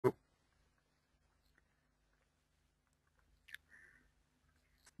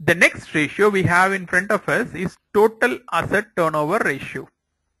The next ratio we have in front of us is total asset turnover ratio.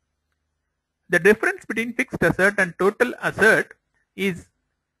 The difference between fixed asset and total asset is,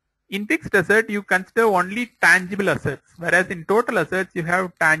 in fixed asset you consider only tangible assets, whereas in total assets you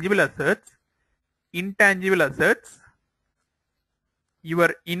have tangible assets, intangible assets,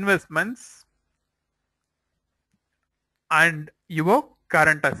 your investments, and your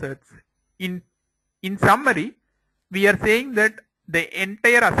current assets. In summary, we are saying that the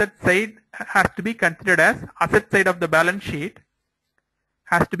entire asset side has to be considered as asset side of the balance sheet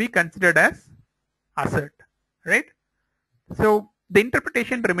has to be considered as asset, right? So the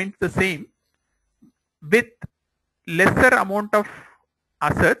interpretation remains the same. With lesser amount of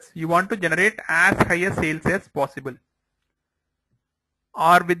assets, you want to generate as high a sales as possible,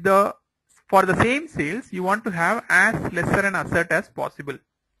 or with the for the same sales you want to have as lesser an asset as possible,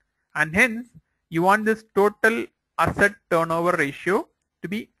 and hence you want this total asset turnover ratio to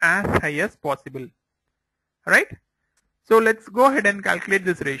be as high as possible, right? So let's go ahead and calculate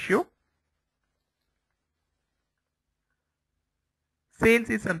this ratio.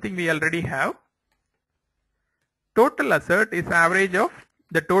 Sales is something we already have. Total asset is average of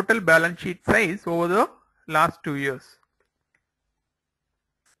the total balance sheet size over the last 2 years.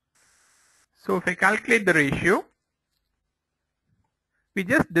 So if I calculate the ratio, we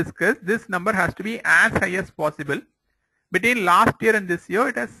just discussed this number has to be as high as possible. Between last year and this year,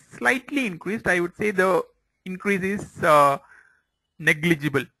 it has slightly increased. I would say the increase is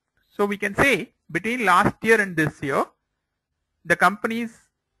negligible. So we can say between last year and this year, the company's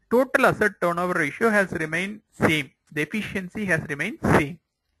total asset turnover ratio has remained same. The efficiency has remained same.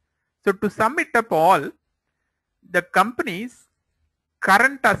 So to sum it up all, the company's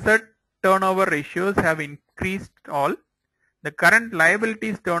current asset turnover ratios have increased all. The current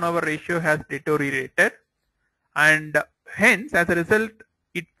liabilities turnover ratio has deteriorated, and hence as a result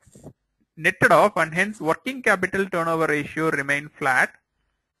it's netted off, and hence working capital turnover ratio remained flat.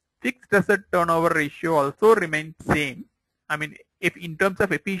 Fixed asset turnover ratio also remained same. I mean, if in terms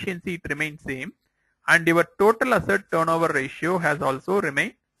of efficiency it remains same, and your total asset turnover ratio has also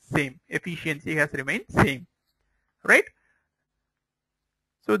remained same. Efficiency has remained same, right?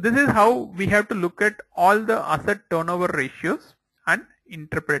 So this is how we have to look at all the asset turnover ratios and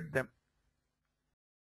interpret them.